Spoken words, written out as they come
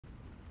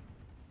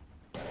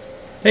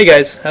Hey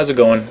guys, how's it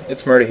going?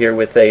 ItZMuRdA here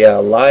with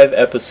a live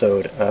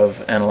episode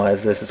of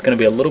Analyze This. It's going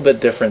to be a little bit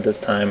different this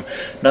time,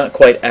 not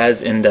quite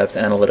as in-depth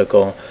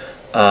analytical,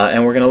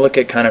 and we're going to look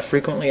at kind of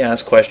frequently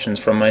asked questions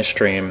from my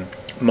stream,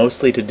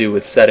 mostly to do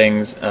with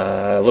settings,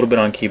 a little bit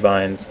on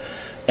keybinds,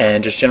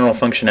 and just general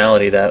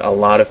functionality that a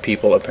lot of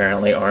people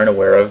apparently aren't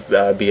aware of,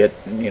 be it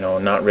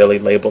not really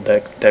labeled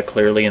that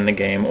clearly in the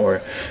game,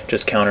 or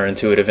just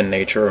counterintuitive in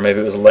nature, or maybe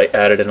it was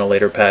added in a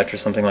later patch or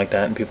something like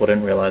that and people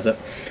didn't realize it.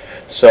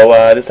 So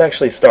this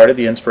actually started,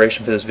 the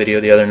inspiration for this video,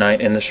 the other night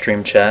in the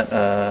stream chat.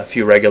 A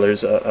few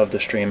regulars of the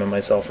stream and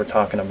myself were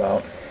talking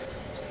about,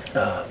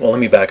 well, let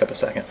me back up a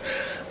second.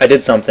 I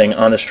did something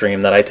on the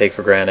stream that I take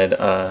for granted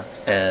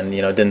and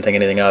didn't think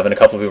anything of, and a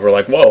couple of people were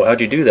like, whoa, how'd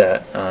you do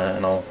that?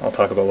 And I'll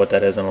talk about what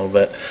that is in a little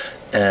bit.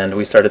 And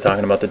we started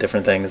talking about the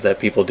different things that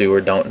people do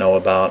or don't know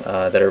about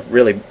that are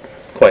really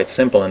quite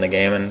simple in the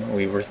game, and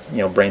we were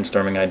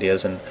brainstorming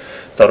ideas and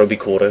thought it would be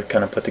cool to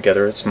kind of put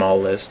together a small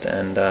list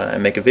and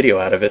make a video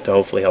out of it to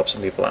hopefully help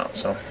some people out.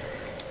 So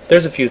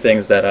there's a few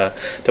things that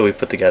we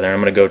put together. I'm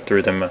going to go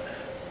through them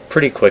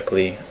pretty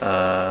quickly.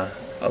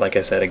 Like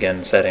I said,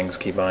 again, settings,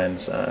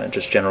 keybinds,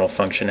 just general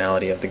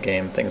functionality of the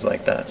game, things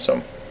like that.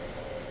 So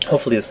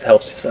hopefully this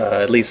helps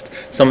at least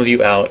some of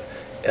you out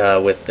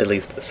with at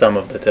least some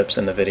of the tips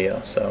in the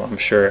video. So I'm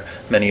sure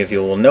many of you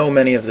will know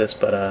many of this,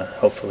 but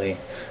hopefully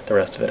the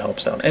rest of it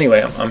helps out.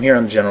 Anyway, I'm here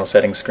on the general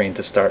settings screen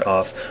to start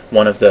off.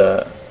 One of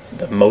the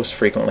most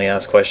frequently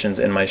asked questions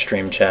in my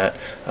stream chat,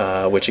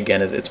 which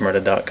again is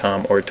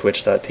ItZMuRdA.com or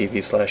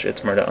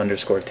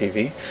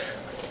twitch.tv/ItZMuRdA_TV,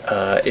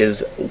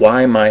 is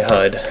why my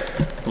HUD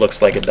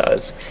looks like it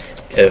does.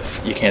 If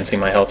you can't see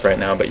my health right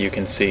now, but you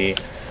can see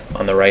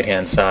on the right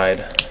hand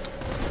side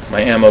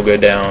my ammo go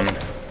down.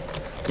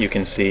 You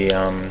can see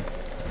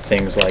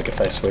things like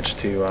if I switch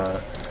to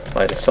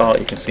light assault,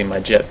 you can see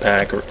my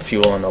jetpack or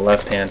fuel on the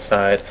left hand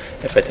side.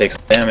 If I take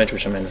some damage,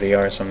 which I'm in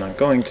VR so I'm not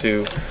going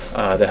to,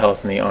 the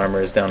health and the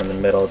armor is down in the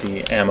middle,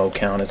 the ammo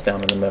count is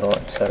down in the middle,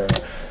 etc.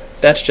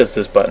 That's just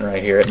this button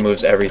right here. It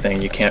moves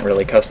everything. You can't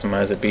really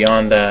customize it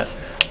beyond that,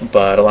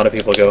 but a lot of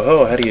people go,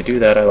 oh, how do you do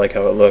that? I like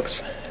how it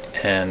looks.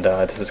 And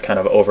this is kind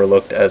of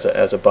overlooked as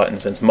a button,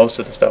 since most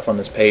of the stuff on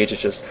this page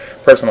is just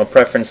personal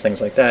preference,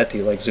 things like that. Do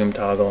you like zoom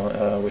toggle,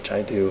 which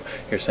I do,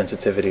 your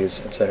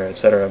sensitivities, etc.,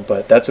 etc.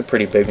 But that's a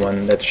pretty big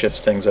one that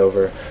shifts things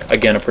over.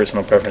 Again, a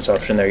personal preference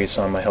option there. You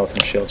saw my health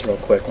and shields real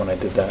quick when I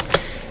did that.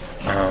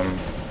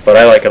 But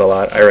I like it a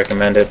lot. I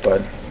recommend it,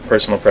 but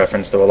personal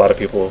preference, though a lot of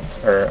people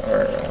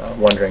are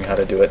wondering how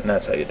to do it, and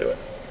that's how you do it.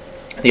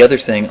 The other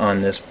thing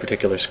on this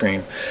particular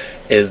screen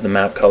is the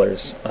map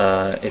colors.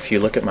 If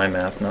you look at my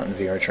map, not in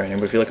VR training,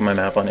 but if you look at my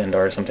map on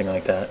Indar or something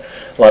like that,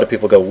 a lot of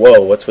people go,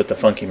 whoa, what's with the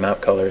funky map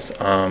colors?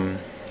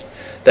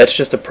 That's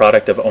just a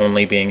product of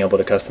only being able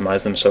to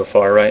customize them so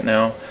far right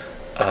now.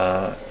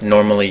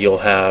 Normally you'll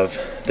have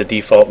the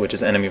default, which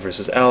is enemy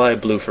versus ally,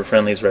 blue for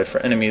friendlies, red for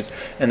enemies,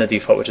 and the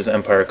default, which is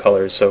empire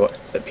colors, so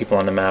that people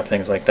on the map,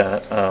 things like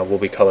that, will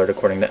be colored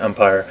according to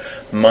empire.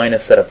 Mine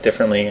is set up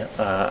differently.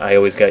 I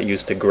always got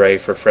used to gray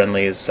for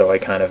friendlies, so I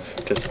kind of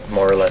just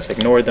more or less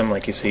ignored them.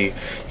 Like you see,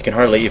 you can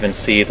hardly even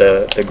see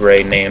the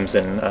gray names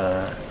and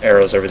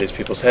arrows over these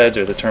people's heads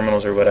or the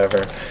terminals or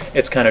whatever.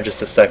 It's kind of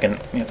just a second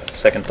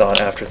thought,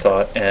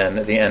 afterthought, and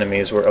the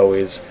enemies were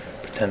always,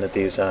 pretend that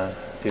these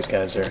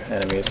guys are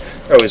enemies,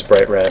 they're always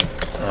bright red.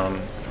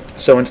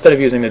 So instead of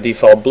using the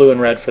default blue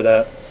and red for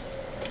that,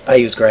 I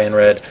use gray and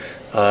red.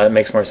 It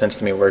makes more sense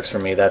to me, works for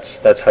me.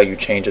 That's how you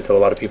change it, though a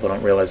lot of people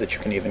don't realize that you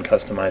can even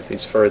customize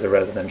these further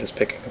rather than just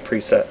picking a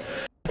preset.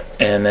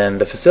 And then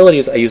the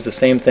facilities, I use the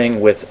same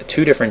thing with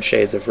two different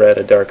shades of red,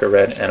 a darker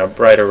red and a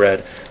brighter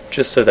red,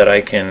 just so that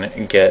I can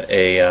get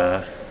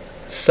a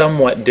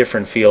somewhat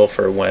different feel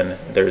for when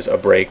there's a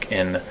break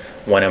in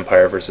one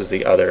empire versus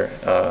the other,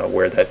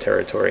 where that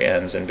territory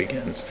ends and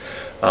begins.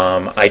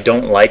 I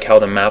don't like how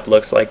the map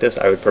looks like this.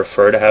 I would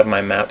prefer to have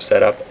my map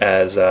set up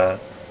as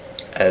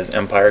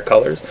empire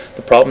colors.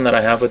 The problem that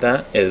I have with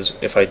that is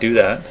if I do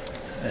that,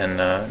 and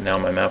now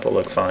my map will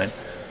look fine.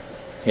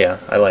 Yeah,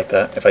 I like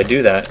that. If I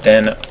do that,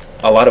 then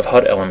a lot of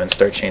HUD elements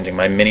start changing.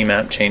 My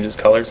mini-map changes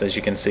colors, as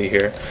you can see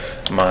here.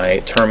 My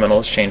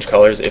terminals change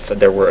colors. If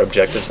there were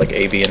objectives like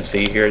A, B, and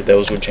C here,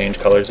 those would change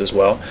colors as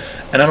well.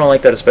 And I don't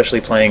like that, especially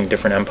playing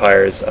different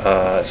empires.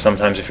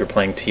 Sometimes if you're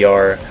playing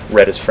TR,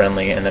 red is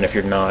friendly, and then if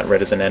you're not,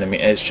 red is an enemy.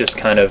 It's just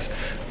kind of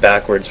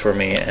backwards for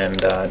me, and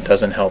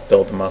doesn't help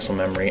build the muscle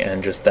memory,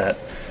 and just that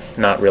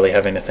not really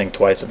having to think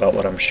twice about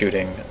what I'm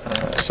shooting.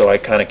 So I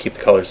kind of keep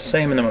the colors the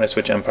same, and then when I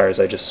switch empires,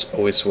 I just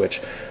always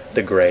switch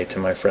the gray to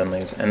my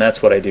friendlies, and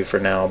that's what I do for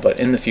now. But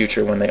in the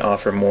future, when they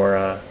offer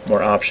more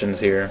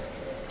options here,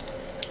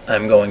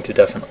 I'm going to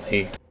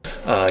definitely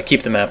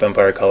keep the map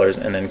empire colors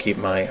and then keep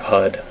my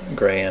HUD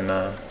gray and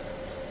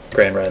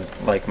red,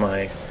 like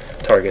my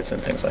targets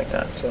and things like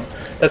that. So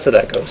that's how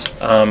that goes.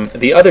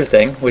 The other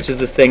thing, which is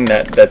the thing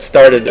that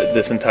started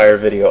this entire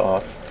video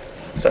off,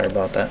 sorry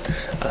about that,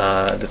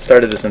 that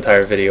started this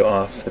entire video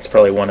off, that's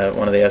probably one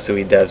of the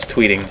SOE devs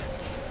tweeting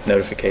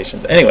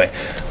notifications. Anyway,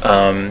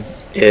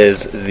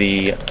 is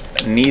the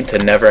need to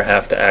never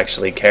have to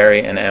actually carry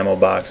an ammo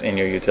box in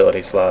your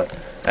utility slot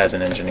as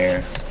an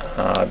engineer.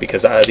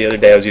 Because the other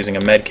day I was using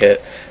a med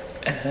kit,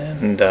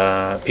 and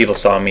people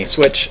saw me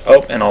switch,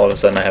 and all of a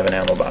sudden I have an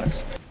ammo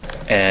box.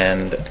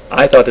 And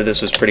I thought that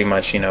this was pretty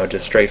much,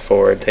 just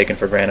straightforward, taken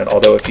for granted.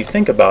 Although if you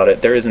think about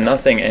it, there is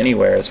nothing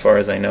anywhere, as far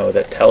as I know,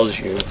 that tells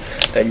you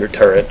that your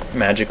turret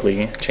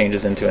magically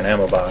changes into an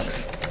ammo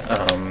box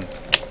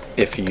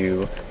if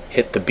you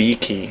hit the B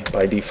key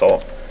by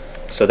default.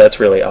 So that's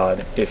really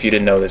odd. If you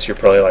didn't know this, you're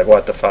probably like,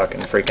 what the fuck,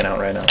 and freaking out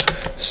right now.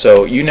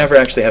 So you never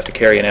actually have to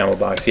carry an ammo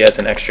box. Yeah, it's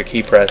an extra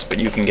key press, but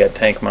you can get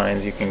tank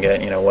mines, you can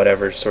get,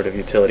 whatever sort of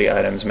utility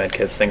items,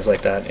 medkits, things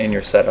like that in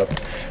your setup,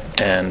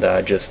 and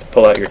just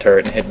pull out your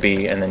turret and hit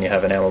B, and then you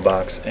have an ammo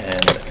box,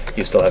 and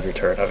you still have your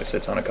turret. Obviously,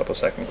 it's on a couple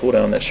second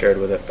cooldown that's shared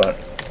with it, but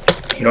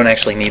you don't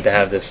actually need to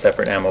have this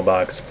separate ammo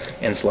box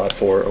in slot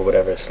 4 or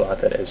whatever slot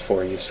that is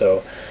for you.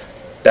 So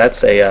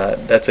that's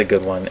a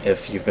good one.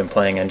 If you've been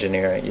playing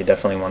engineer, you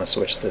definitely want to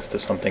switch this to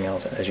something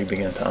else as you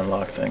begin to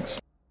unlock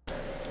things.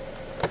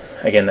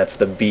 Again, that's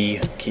the B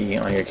key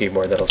on your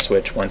keyboard that'll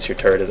switch once your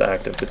turret is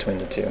active between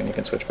the two, and you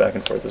can switch back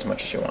and forth as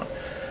much as you want.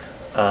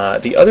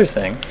 The other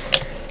thing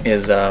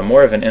is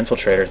more of an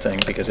infiltrator thing,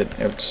 because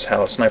it's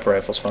how sniper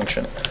rifles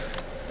function,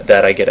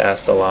 that I get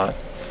asked a lot,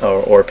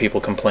 or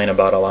people complain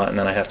about a lot, and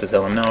then I have to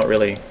tell them, no,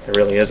 there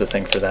really is a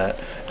thing for that,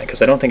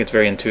 because I don't think it's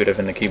very intuitive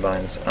in the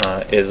keybinds,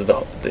 is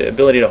the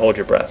ability to hold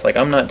your breath. Like,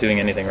 I'm not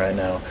doing anything right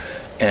now,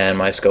 and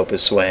my scope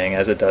is swaying,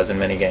 as it does in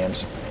many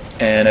games.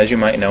 And as you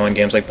might know, in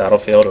games like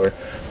Battlefield, or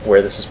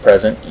where this is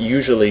present,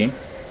 usually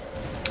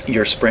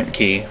your sprint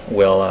key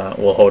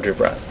will hold your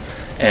breath.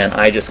 And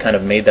I just kind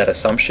of made that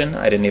assumption.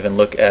 I didn't even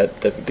look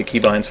at the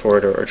keybinds for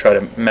it, or try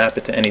to map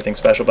it to anything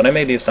special, but I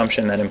made the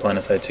assumption that in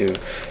PlanetSide 2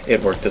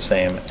 it worked the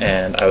same,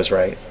 and I was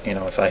right.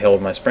 If I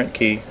hold my sprint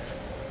key,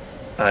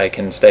 I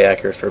can stay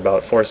accurate for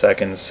about 4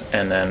 seconds,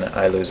 and then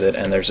I lose it,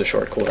 and there's a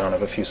short cooldown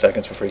of a few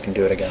seconds before you can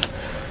do it again.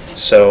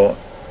 So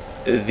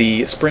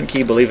the sprint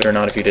key, believe it or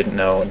not, if you didn't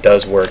know,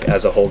 does work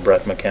as a hold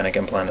breath mechanic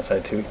in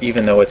PlanetSide 2,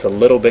 even though it's a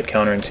little bit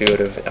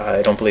counterintuitive.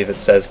 I don't believe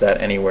it says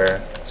that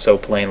anywhere so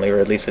plainly, or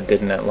at least it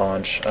didn't at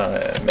launch.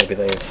 Maybe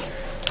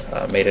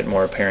they've made it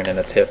more apparent in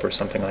a tip or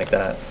something like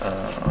that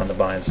on the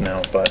binds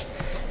now, but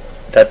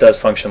that does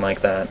function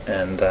like that,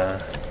 and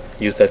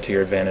use that to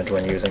your advantage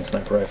when using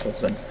sniper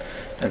rifles and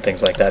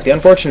things like that. The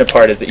unfortunate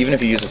part is that even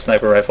if you use a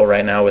sniper rifle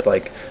right now with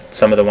like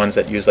some of the ones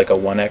that use like a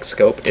 1x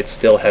scope, it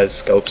still has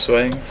scope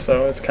swaying,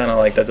 so it's kind of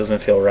like that doesn't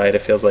feel right.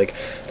 It feels like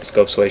the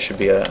scope sway should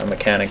be a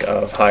mechanic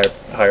of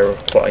higher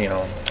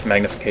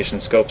magnification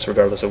scopes,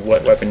 regardless of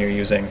what weapon you're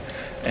using.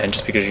 And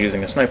just because you're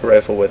using a sniper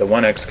rifle with a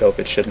 1x scope,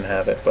 it shouldn't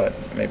have it, but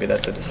maybe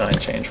that's a design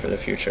change for the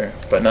future.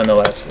 But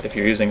nonetheless, if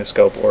you're using a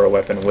scope or a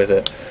weapon with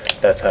it,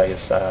 that's how you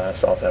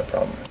solve that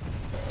problem.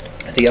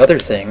 The other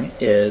thing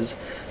is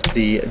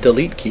the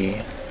delete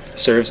key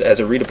serves as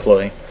a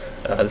redeploy.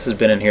 This has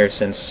been in here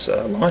since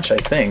launch, I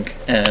think,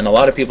 and a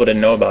lot of people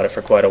didn't know about it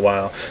for quite a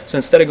while. So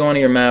instead of going to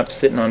your map,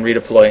 sitting on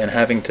redeploy, and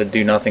having to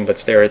do nothing but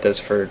stare at this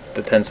for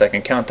the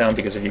 10-second countdown,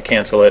 because if you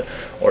cancel it,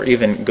 or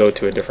even go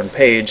to a different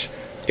page,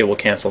 it will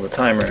cancel the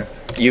timer,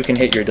 you can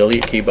hit your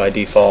delete key by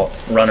default,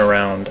 run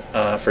around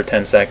for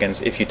 10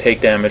 seconds. If you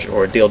take damage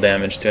or deal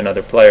damage to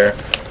another player,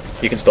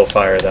 you can still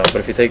fire though, but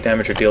if you take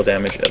damage or deal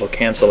damage, it'll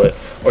cancel it,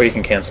 or you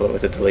can cancel it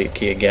with the delete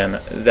key again.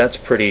 That's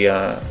pretty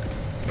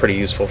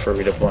useful for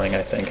redeploying,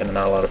 I think, and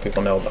not a lot of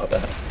people know about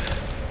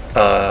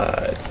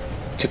that.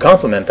 To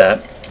complement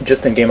that,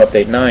 just in Game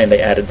Update 9,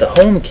 they added the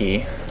home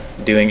key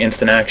doing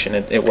instant action.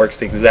 It works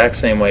the exact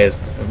same way as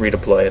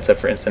redeploy,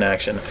 except for instant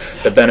action.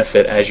 The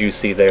benefit, as you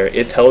see there,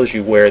 it tells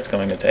you where it's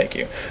going to take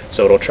you.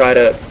 So it'll try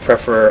to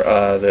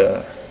prefer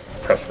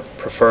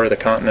the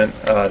continent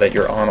that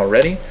you're on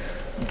already,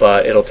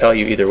 but it'll tell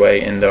you either way,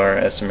 Indar,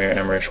 Esamir,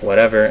 Emmerich,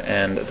 whatever,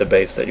 and the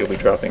base that you'll be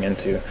dropping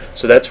into.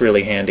 So that's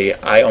really handy.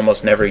 I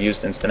almost never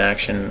used instant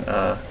action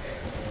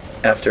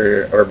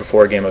after or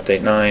before Game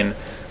Update 9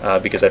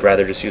 because I'd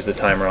rather just use the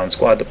timer on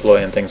squad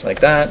deploy and things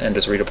like that and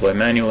just redeploy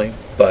manually.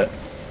 But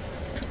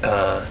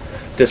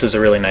this is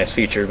a really nice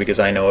feature, because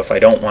I know if I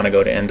don't want to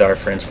go to Indar,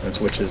 for instance,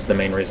 which is the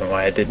main reason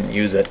why I didn't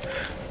use it,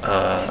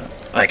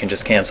 I can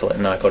just cancel it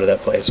and not go to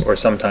that place, or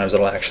sometimes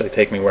it'll actually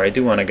take me where I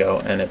do want to go,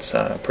 and it's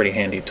a pretty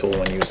handy tool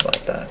when used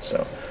like that.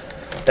 So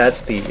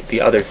that's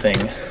the other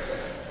thing.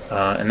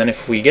 And then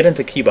if we get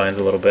into keybinds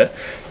a little bit,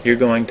 you're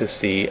going to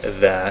see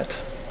that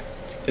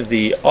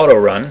the auto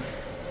run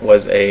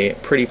was a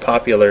pretty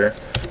popular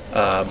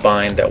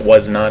bind that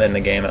was not in the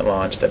game at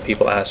launch, that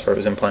people asked for. It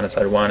was in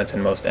PlanetSide 1, it's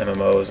in most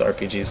MMOs,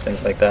 RPGs,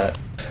 things like that.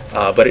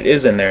 But it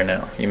is in there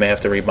now. You may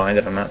have to rebind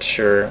it. I'm not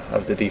sure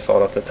of the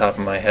default off the top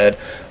of my head,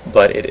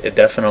 but it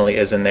definitely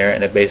is in there,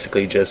 and it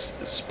basically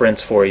just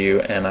sprints for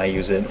you, and I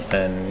use it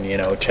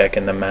when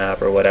checking the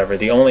map or whatever.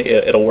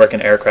 It'll work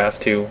in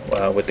aircraft too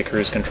with the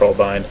cruise control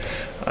bind,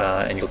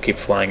 and you'll keep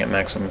flying at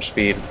maximum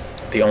speed.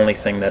 The only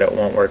thing that it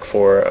won't work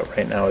for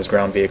right now is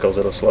ground vehicles.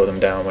 It'll slow them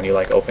down when you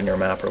like open your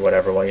map or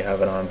whatever while you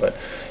have it on, but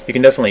you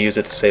can definitely use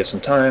it to save some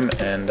time,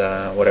 and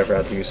whatever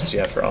other uses you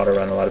have for auto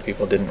run. A lot of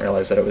people didn't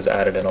realize that it was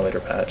added in a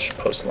later patch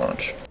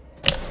post-launch.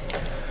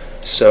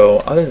 So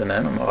other than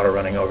that, I'm auto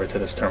running over to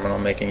this terminal,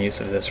 making use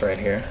of this right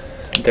here.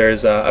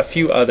 There's a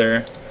few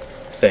other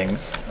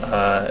things,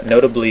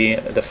 notably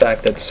the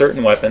fact that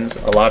certain weapons,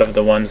 a lot of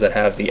the ones that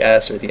have the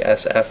S or the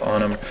SF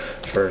on them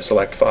for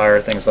select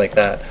fire, things like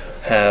that,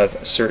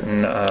 have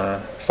certain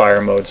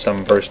fire modes,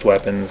 some burst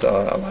weapons,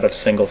 a lot of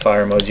single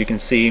fire modes. You can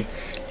see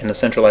in the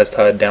centralized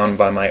HUD down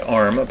by my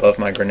arm above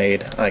my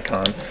grenade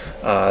icon,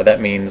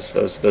 that means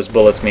those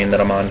bullets mean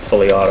that I'm on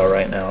fully auto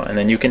right now. And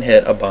then you can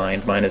hit a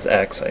bind. Mine is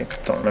X. I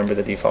don't remember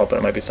the default, but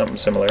it might be something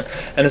similar.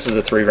 And this is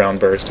a 3-round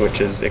burst, which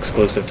is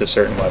exclusive to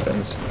certain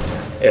weapons,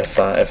 if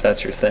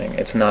that's your thing.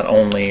 It's not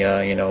only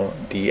you know,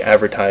 the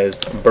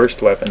advertised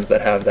burst weapons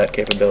that have that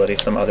capability.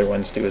 Some other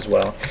ones do as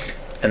well.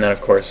 And then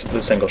of course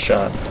the single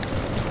shot.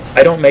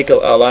 I don't make a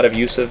lot of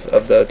use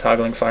of the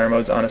toggling fire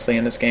modes, honestly,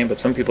 in this game, but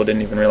some people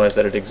didn't even realize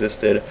that it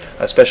existed,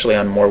 especially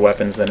on more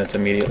weapons than it's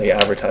immediately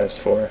advertised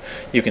for.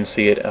 You can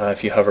see it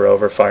if you hover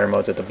over fire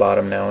modes at the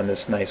bottom now in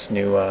this nice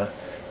new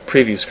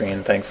preview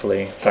screen,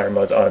 thankfully. Fire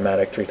mode's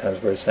automatic,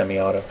 3x burst,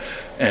 semi-auto.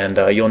 And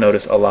you'll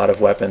notice a lot of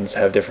weapons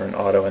have different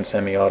auto and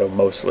semi-auto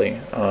mostly,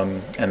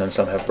 and then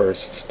some have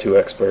bursts,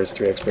 2x burst,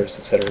 3x burst,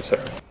 etc.,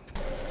 etc.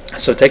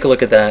 So take a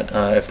look at that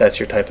if that's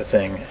your type of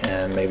thing,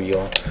 and maybe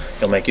you'll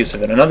make use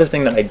of it. Another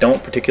thing that I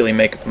don't particularly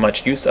make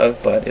much use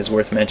of, but is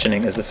worth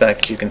mentioning, is the fact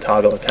that you can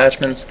toggle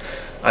attachments.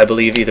 I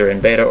believe either in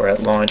beta or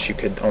at launch you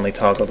could only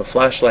toggle the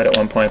flashlight at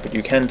one point, but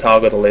you can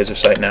toggle the laser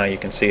sight now. You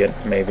can see it,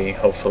 maybe,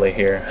 hopefully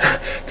here,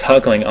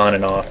 toggling on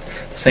and off.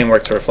 The same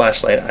works for a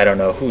flashlight. I don't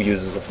know who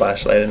uses a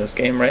flashlight in this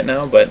game right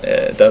now, but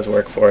it does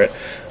work for it.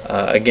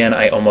 Again,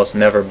 I almost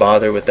never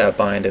bother with that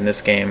bind in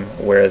this game,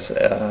 whereas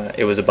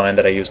it was a bind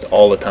that I used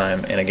all the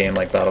time in a game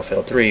like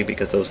Battlefield 3,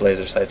 because those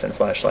laser sights and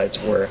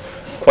flashlights were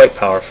quite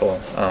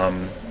powerful,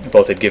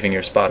 both at giving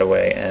your spot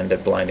away and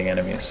at blinding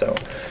enemies. So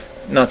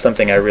not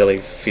something I really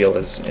feel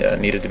is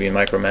needed to be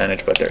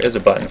micromanaged, but there is a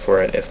button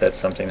for it if that's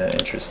something that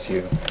interests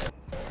you.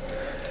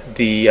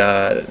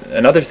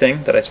 Another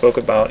thing that I spoke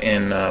about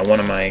in one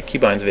of my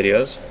keybinds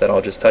videos that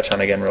I'll just touch on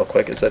again real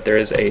quick is that there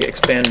is a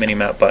expand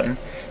minimap button,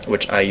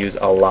 which I use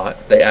a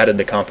lot. They added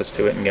the compass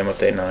to it in Game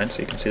Update 9,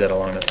 so you can see that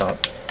along the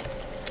top.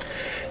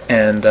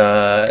 And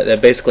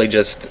that basically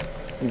just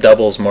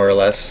doubles more or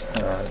less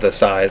the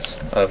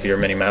size of your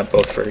minimap,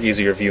 both for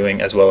easier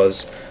viewing as well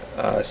as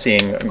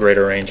seeing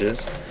greater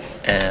ranges.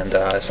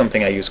 And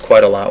something I use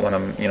quite a lot when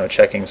I'm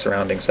checking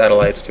surrounding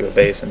satellites to a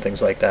base and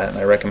things like that, and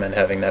I recommend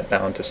having that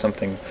bound to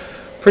something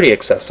pretty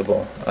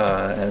accessible.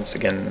 And it's,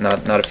 again,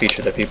 not a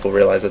feature that people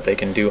realize that they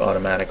can do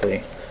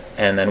automatically.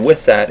 And then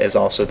with that is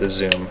also the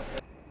zoom.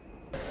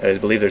 I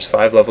believe there's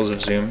 5 levels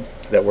of zoom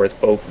that work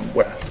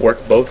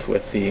both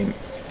with the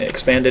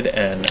expanded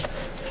and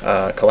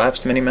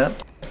collapsed minimap,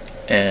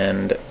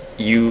 and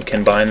you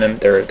can bind them.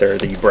 They're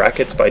the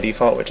brackets by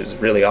default, which is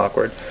really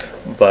awkward,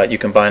 but you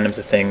can bind them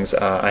to things.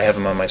 I have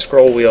them on my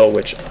scroll wheel,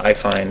 which I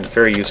find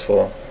very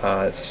useful.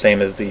 It's the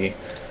same as the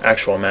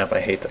actual map.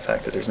 I hate the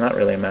fact that there's not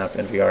really a map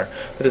in VR,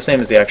 but the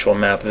same as the actual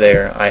map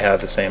there, I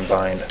have the same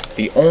bind.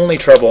 The only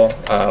trouble,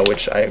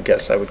 which I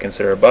guess I would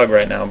consider a bug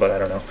right now, but I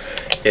don't know,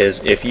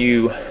 is if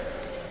you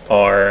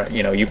are,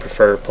 you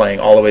prefer playing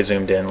all the way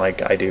zoomed in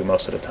like I do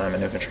most of the time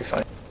in infantry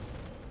fight,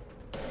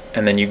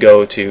 and then you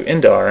go to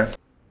Indar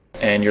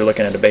and you're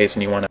looking at a base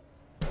and you want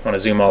to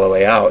zoom all the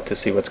way out to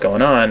see what's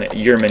going on,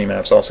 your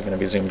minimap's also going to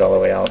be zoomed all the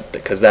way out,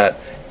 because that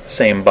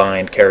same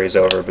bind carries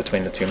over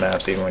between the two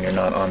maps even when you're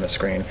not on the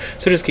screen.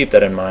 So just keep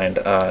that in mind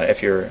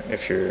if you're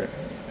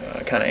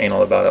kind of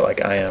anal about it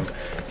like I am,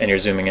 and you're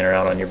zooming in or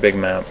out on your big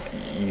map,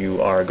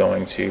 you are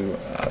going to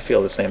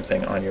feel the same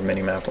thing on your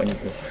minimap when you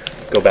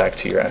go back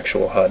to your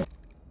actual HUD.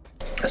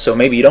 So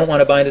maybe you don't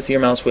want to bind it to your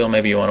mouse wheel,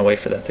 maybe you want to wait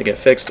for that to get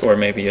fixed, or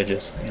maybe you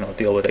just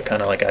deal with it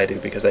kind of like I do,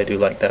 because I do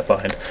like that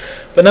bind.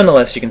 But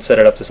nonetheless, you can set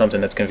it up to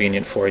something that's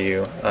convenient for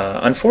you.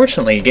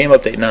 Unfortunately, Game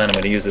Update 9, I'm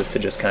going to use this to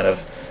just kind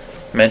of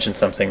mention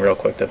something real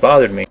quick that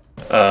bothered me,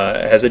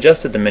 has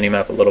adjusted the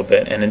minimap a little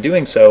bit, and in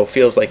doing so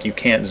feels like you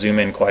can't zoom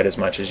in quite as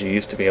much as you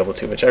used to be able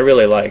to, which I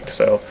really liked.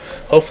 So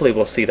hopefully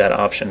we'll see that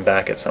option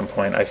back at some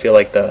point. I feel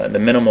like the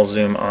minimal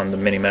zoom on the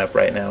minimap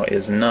right now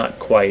is not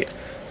quite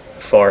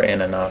far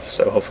in enough,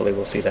 so hopefully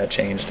we'll see that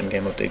changed in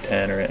Game Update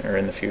 10 or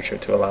in the future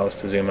to allow us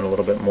to zoom in a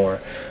little bit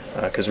more,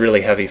 because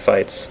really heavy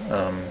fights,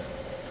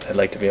 I'd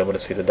like to be able to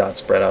see the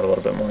dots spread out a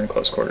little bit more in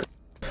close quarters.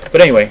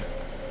 But anyway,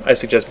 I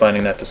suggest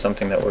binding that to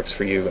something that works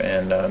for you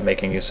and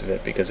making use of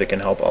it, because it can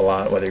help a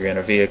lot whether you're in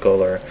a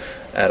vehicle or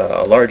at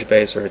a large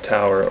base or a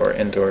tower or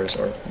indoors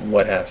or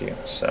what have you.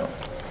 So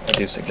I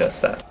do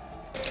suggest that.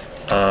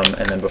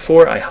 And then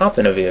before I hop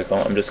in a vehicle,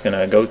 I'm just going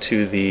to go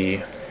to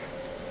the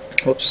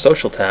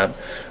social tab,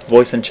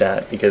 voice and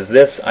chat, because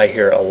this I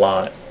hear a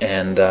lot,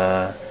 and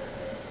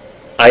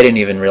I didn't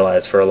even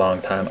realize for a long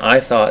time. I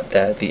thought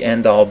that the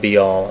end-all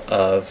be-all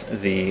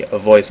of the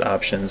voice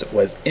options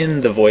was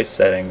in the voice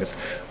settings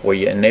where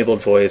you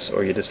enabled voice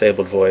or you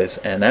disabled voice,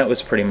 and that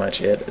was pretty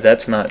much it.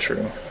 That's not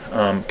true.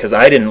 Because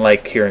I didn't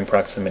like hearing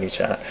proximity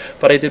chat,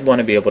 but I did want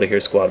to be able to hear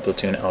squad,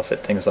 platoon,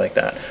 outfit, things like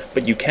that.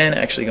 But you can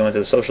actually go into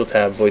the social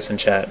tab, voice and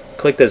chat,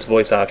 click this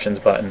voice options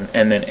button,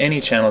 and then any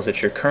channels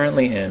that you're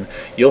currently in,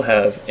 you'll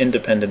have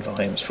independent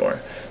volumes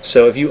for.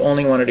 So if you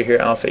only wanted to hear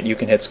outfit, you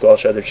can hit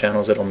squelch other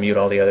channels, it'll mute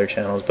all the other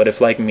channels. But if,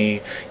 like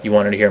me, you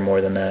wanted to hear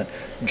more than that,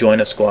 join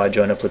a squad,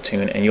 join a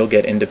platoon, and you'll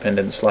get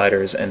independent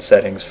sliders and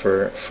settings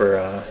for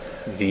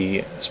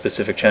the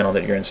specific channel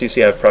that you're in. So you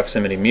see I have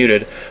proximity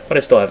muted, but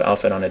I still have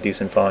outfit on a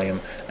decent volume,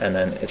 and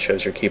then it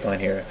shows your keybind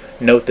here.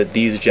 Note that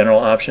these general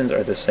options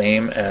are the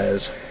same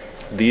as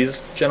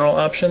these general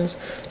options,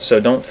 so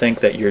don't think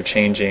that you're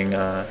changing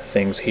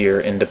things here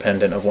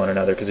independent of one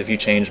another, because if you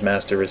change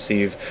master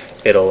receive,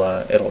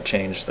 it'll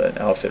change the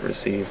outfit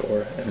receive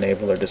or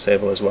enable or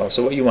disable as well.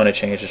 So what you want to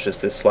change is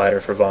just this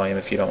slider for volume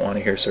if you don't want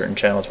to hear certain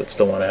channels but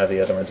still want to have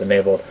the other ones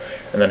enabled,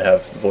 and then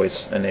have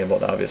voice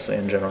enabled obviously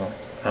in general.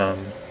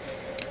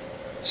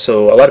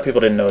 So a lot of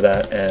people didn't know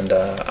that, and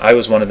I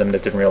was one of them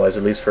that didn't realize,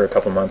 at least for a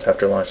couple months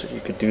after launch, that you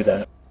could do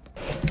that,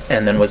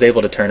 and then was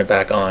able to turn it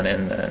back on,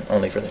 and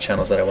only for the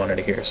channels that I wanted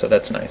to hear, so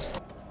that's nice.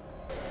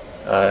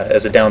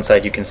 As a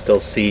downside, you can still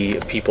see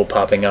people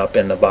popping up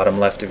in the bottom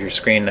left of your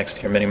screen next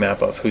to your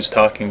minimap of who's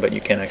talking, but you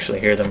can't actually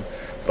hear them,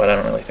 but I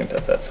don't really think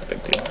that's a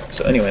big deal.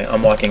 So anyway,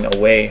 I'm walking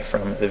away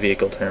from the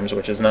vehicle terms,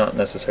 which is not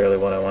necessarily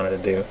what I wanted to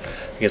do,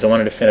 because I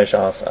wanted to finish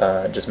off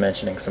just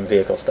mentioning some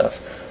vehicle stuff.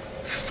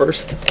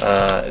 First,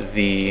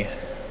 the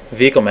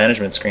vehicle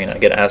management screen I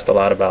get asked a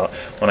lot about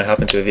when I hop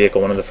into a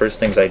vehicle. One of the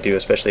first things I do,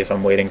 especially if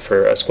I'm waiting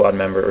for a squad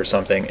member or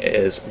something,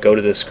 is go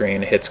to this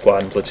screen, hit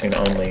squad and platoon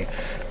only,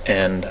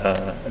 and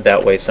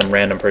that way some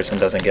random person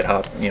doesn't get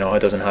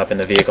doesn't hop in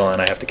the vehicle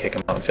and I have to kick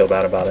him out and feel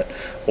bad about it,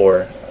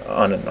 or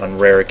on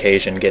rare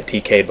occasion get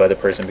TK'd by the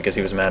person because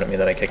he was mad at me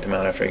that I kicked him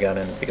out after he got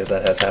in, because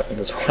that has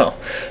happened as well.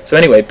 So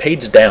anyway,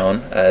 page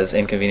down, as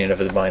inconvenient of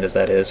a bind as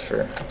that is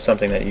for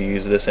something that you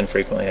use this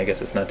infrequently, I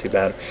guess it's not too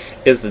bad,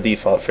 is the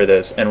default for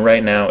this. And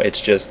right now it's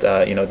just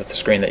the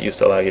screen that used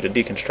to allow you to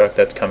deconstruct,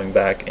 that's coming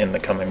back in the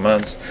coming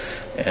months,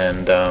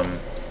 and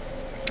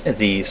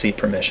the seat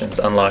permissions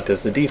unlocked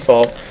as the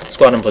default.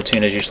 Squad and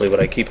platoon is usually what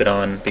I keep it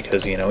on,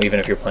 because even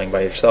if you're playing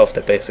by yourself,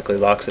 that basically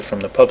locks it from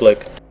the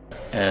public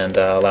and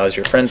allows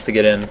your friends to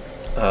get in,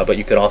 but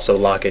you could also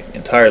lock it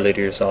entirely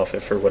to yourself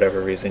if for whatever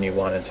reason you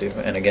wanted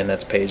to. And again,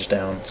 that's page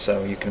down,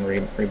 so you can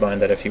rebind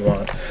that if you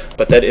want.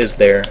 But that is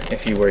there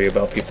if you worry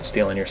about people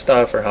stealing your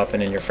stuff or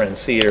hopping in your friend's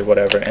seat or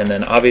whatever. And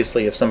then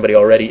obviously if somebody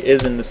already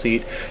is in the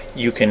seat,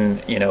 you can,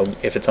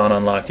 if it's on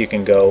unlocked, you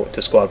can go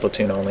to squad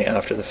platoon only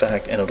after the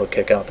fact, and it'll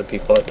kick out the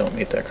people that don't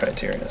meet that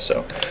criteria.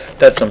 So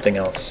that's something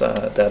else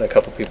that a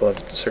couple people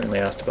have certainly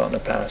asked about in the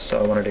past,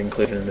 so I wanted to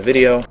include it in the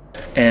video.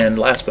 And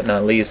last but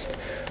not least,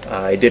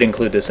 I did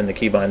include this in the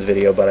keybinds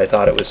video, but I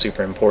thought it was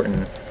super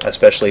important,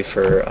 especially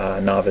for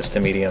novice to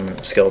medium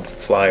skilled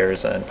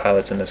flyers and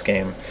pilots in this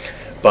game,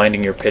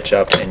 binding your pitch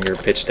up and your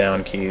pitch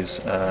down keys,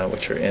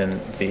 which are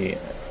in the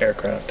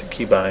aircraft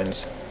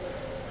keybinds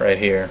right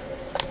here,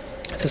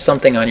 to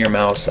something on your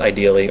mouse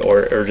ideally,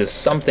 or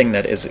just something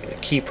that is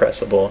key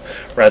pressable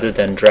rather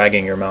than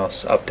dragging your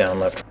mouse up, down,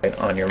 left, right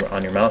on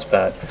your mouse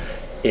pad,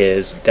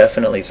 is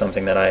definitely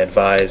something that I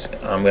advise.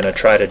 I'm going to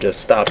try to just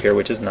stop here,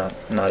 which is not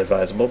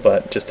advisable,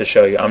 but just to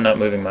show you, I'm not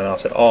moving my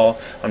mouse at all.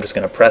 I'm just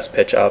going to press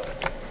pitch up,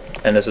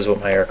 and this is what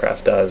my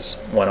aircraft does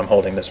when I'm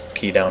holding this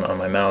key down on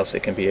my mouse.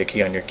 It can be a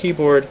key on your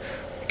keyboard,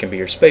 it can be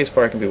your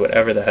spacebar, it can be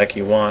whatever the heck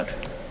you want,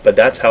 but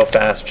that's how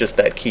fast just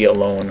that key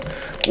alone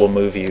will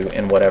move you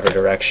in whatever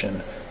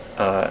direction.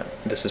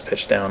 This is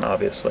pitch down,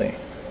 obviously.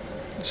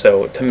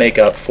 So to make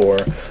up for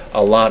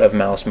a lot of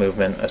mouse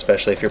movement,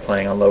 especially if you're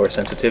playing on lower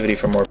sensitivity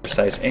for more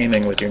precise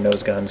aiming with your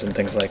nose guns and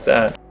things like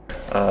that,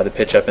 the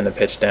pitch up and the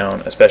pitch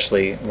down,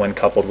 especially when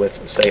coupled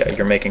with, say,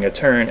 you're making a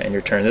turn and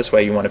you're turned this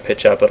way, you want to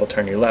pitch up, it'll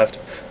turn you left,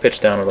 pitch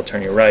down, it'll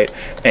turn you right,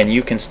 and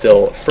you can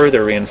still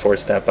further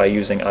reinforce that by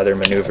using other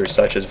maneuvers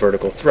such as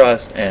vertical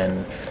thrust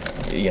and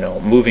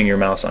moving your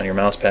mouse on your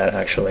mouse pad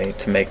actually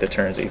to make the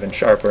turns even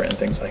sharper and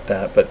things like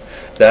that. But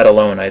that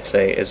alone, I'd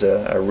say, is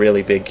a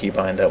really big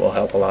keybind that will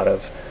help a lot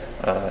of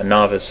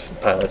novice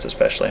pilots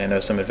especially. I know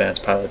some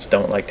advanced pilots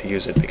don't like to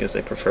use it because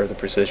they prefer the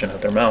precision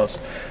of their mouse,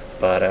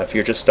 but if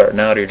you're just starting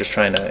out or you're just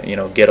trying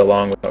to get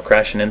along without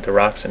crashing into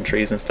rocks and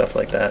trees and stuff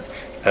like that,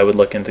 I would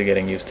look into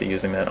getting used to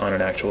using that on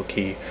an actual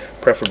key,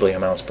 preferably a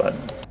mouse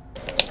button,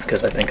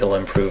 because I think it'll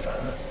improve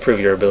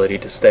your ability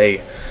to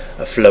stay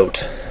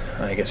afloat.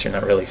 I guess you're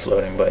not really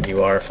floating, but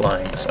you are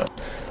flying, so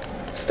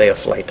stay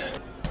afloat.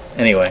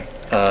 Anyway,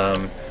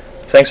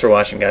 thanks for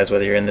watching, guys,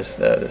 whether you're in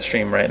the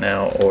stream right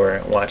now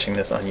or watching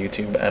this on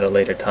YouTube at a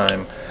later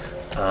time.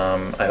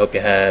 I hope you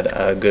had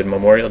a good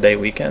Memorial Day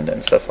weekend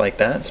and stuff like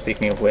that.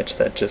 Speaking of which,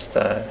 that just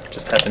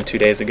happened 2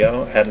 days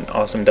ago. I had an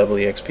awesome double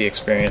EXP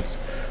experience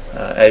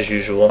as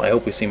usual. I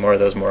hope we see more of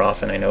those more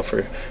often. I know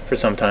for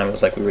some time it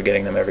was like we were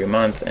getting them every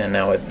month, and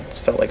now it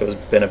felt like it was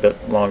been a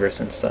bit longer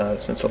since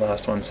the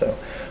last one. So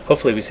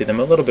hopefully we see them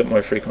a little bit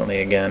more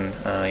frequently again.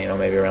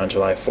 Maybe around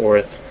July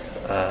 4th,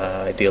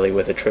 ideally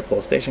with a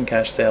triple station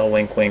cache sale.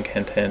 Wink, wink,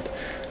 hint, hint,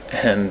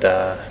 and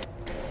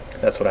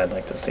that's what I'd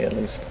like to see at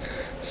least.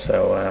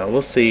 So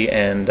we'll see.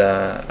 And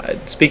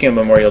speaking of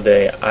Memorial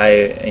Day,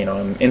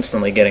 I'm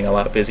instantly getting a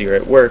lot busier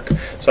at work,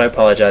 so I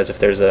apologize if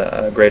there's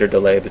a greater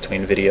delay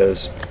between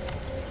videos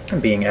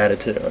being added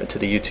to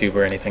the YouTube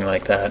or anything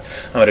like that.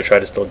 I'm going to try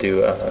to still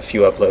do a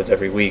few uploads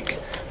every week,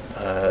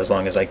 as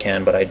long as I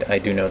can, but I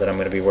do know that I'm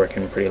going to be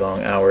working pretty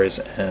long hours,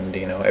 and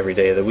every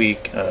day of the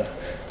week, well,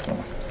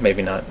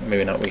 maybe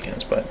not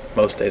weekends, but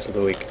most days of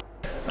the week.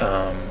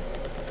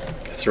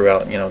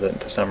 Throughout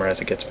the summer as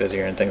it gets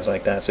busier and things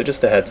like that. So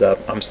just a heads up,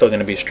 I'm still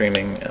going to be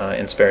streaming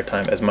in spare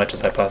time as much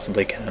as I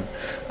possibly can,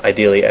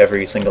 ideally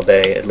every single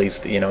day, at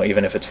least,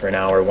 even if it's for an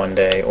hour one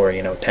day, or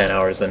 10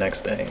 hours the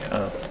next day.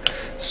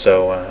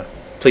 So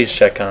please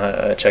check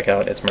out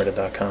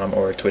ItZMuRdA.com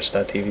or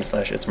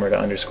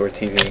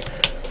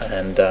twitch.tv/ItZMuRdA_TV,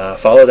 and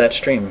follow that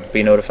stream.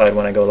 Be notified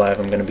when I go live.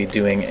 I'm going to be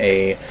doing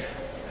a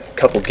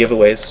couple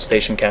giveaways of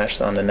station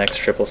caches on the next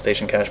triple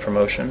station cache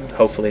promotion,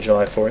 hopefully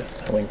July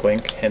 4th. Wink,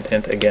 wink, hint,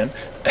 hint again.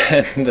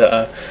 And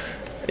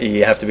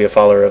you have to be a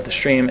follower of the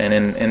stream, and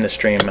in the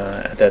stream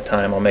at that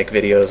time I'll make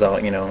videos.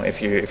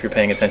 If you're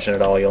paying attention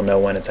at all, you'll know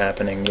when it's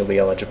happening. You'll be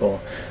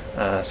eligible.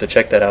 So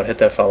check that out. Hit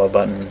that follow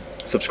button.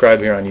 Subscribe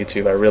here on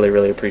YouTube. I really,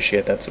 really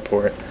appreciate that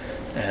support.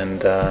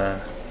 And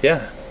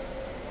yeah,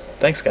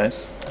 thanks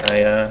guys.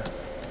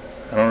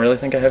 I don't really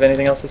think I have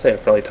anything else to say.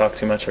 I've probably talked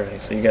too much already.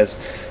 So you guys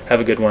have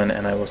a good one,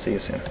 and I will see you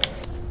soon.